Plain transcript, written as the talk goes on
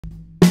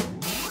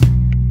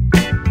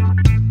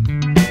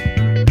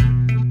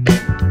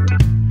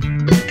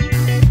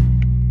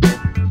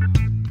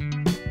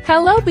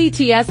Hello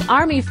BTS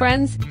ARMY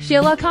friends,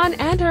 Shailla Khan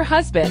and her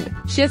husband,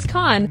 Shaz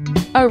Khan,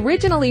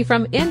 originally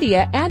from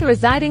India and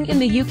residing in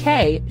the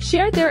UK,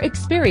 shared their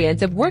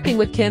experience of working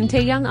with Kim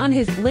Taehyung on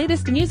his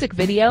latest music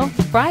video,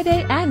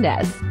 Friday and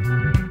S.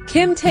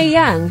 Kim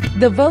Taehyung,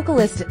 the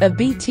vocalist of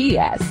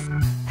BTS,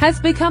 has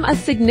become a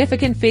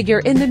significant figure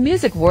in the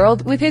music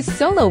world with his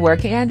solo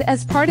work and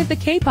as part of the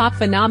K-pop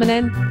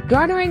phenomenon,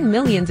 garnering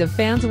millions of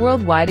fans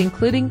worldwide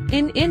including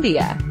in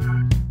India.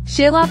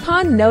 Shailla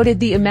Khan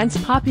noted the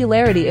immense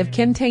popularity of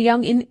Kim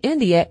Taehyung in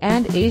India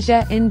and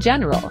Asia in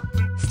general,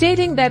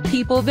 stating that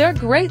people there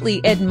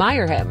greatly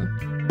admire him.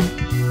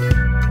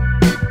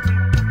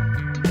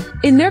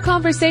 In their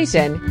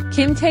conversation,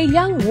 Kim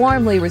Taehyung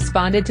warmly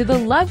responded to the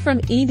love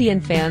from Indian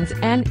fans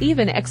and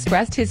even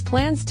expressed his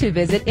plans to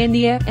visit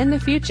India in the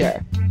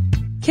future.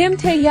 Kim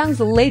Taehyung's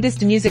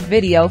latest music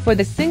video for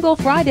the single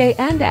Friday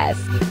and S,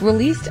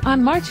 released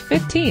on March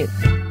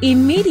 15th,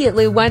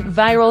 immediately went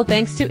viral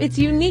thanks to its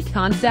unique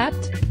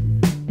concept.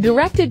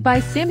 Directed by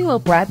Samuel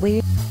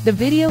Bradley, the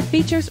video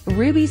features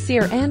Ruby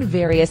Sear and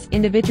various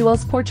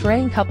individuals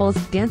portraying couples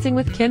dancing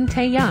with Kim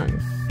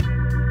Taehyung.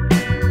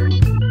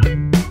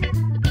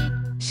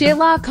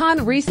 Shailla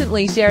Khan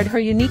recently shared her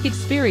unique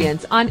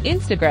experience on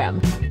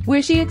Instagram,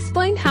 where she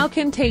explained how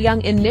Kim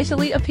Taehyung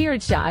initially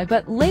appeared shy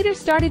but later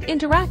started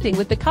interacting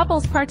with the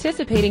couples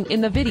participating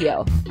in the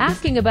video,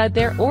 asking about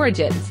their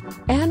origins,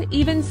 and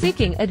even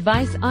seeking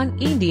advice on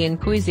Indian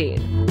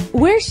cuisine,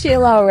 where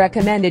Shailla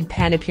recommended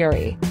pani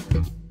puri.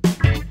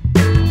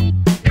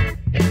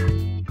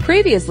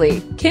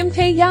 Previously, Kim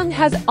Taehyung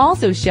has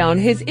also shown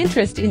his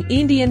interest in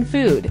Indian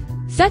food,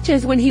 such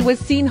as when he was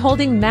seen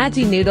holding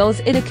Maggi noodles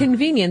in a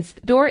convenience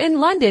store in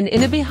London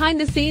in a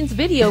behind-the-scenes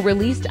video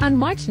released on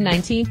March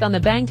 19th on the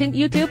Bangtan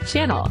YouTube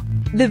channel.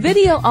 The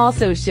video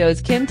also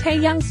shows Kim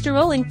Taehyung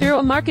strolling through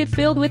a market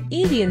filled with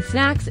Indian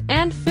snacks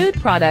and food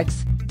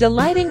products,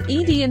 delighting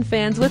Indian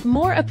fans with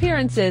more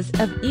appearances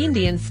of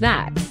Indian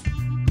snacks.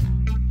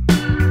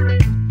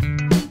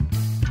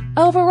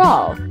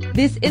 Overall,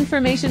 this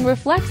information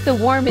reflects the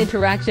warm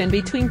interaction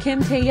between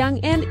Kim Taehyung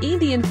and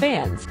Indian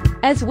fans,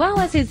 as well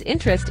as his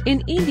interest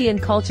in Indian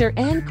culture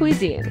and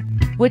cuisine,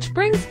 which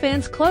brings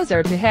fans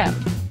closer to him.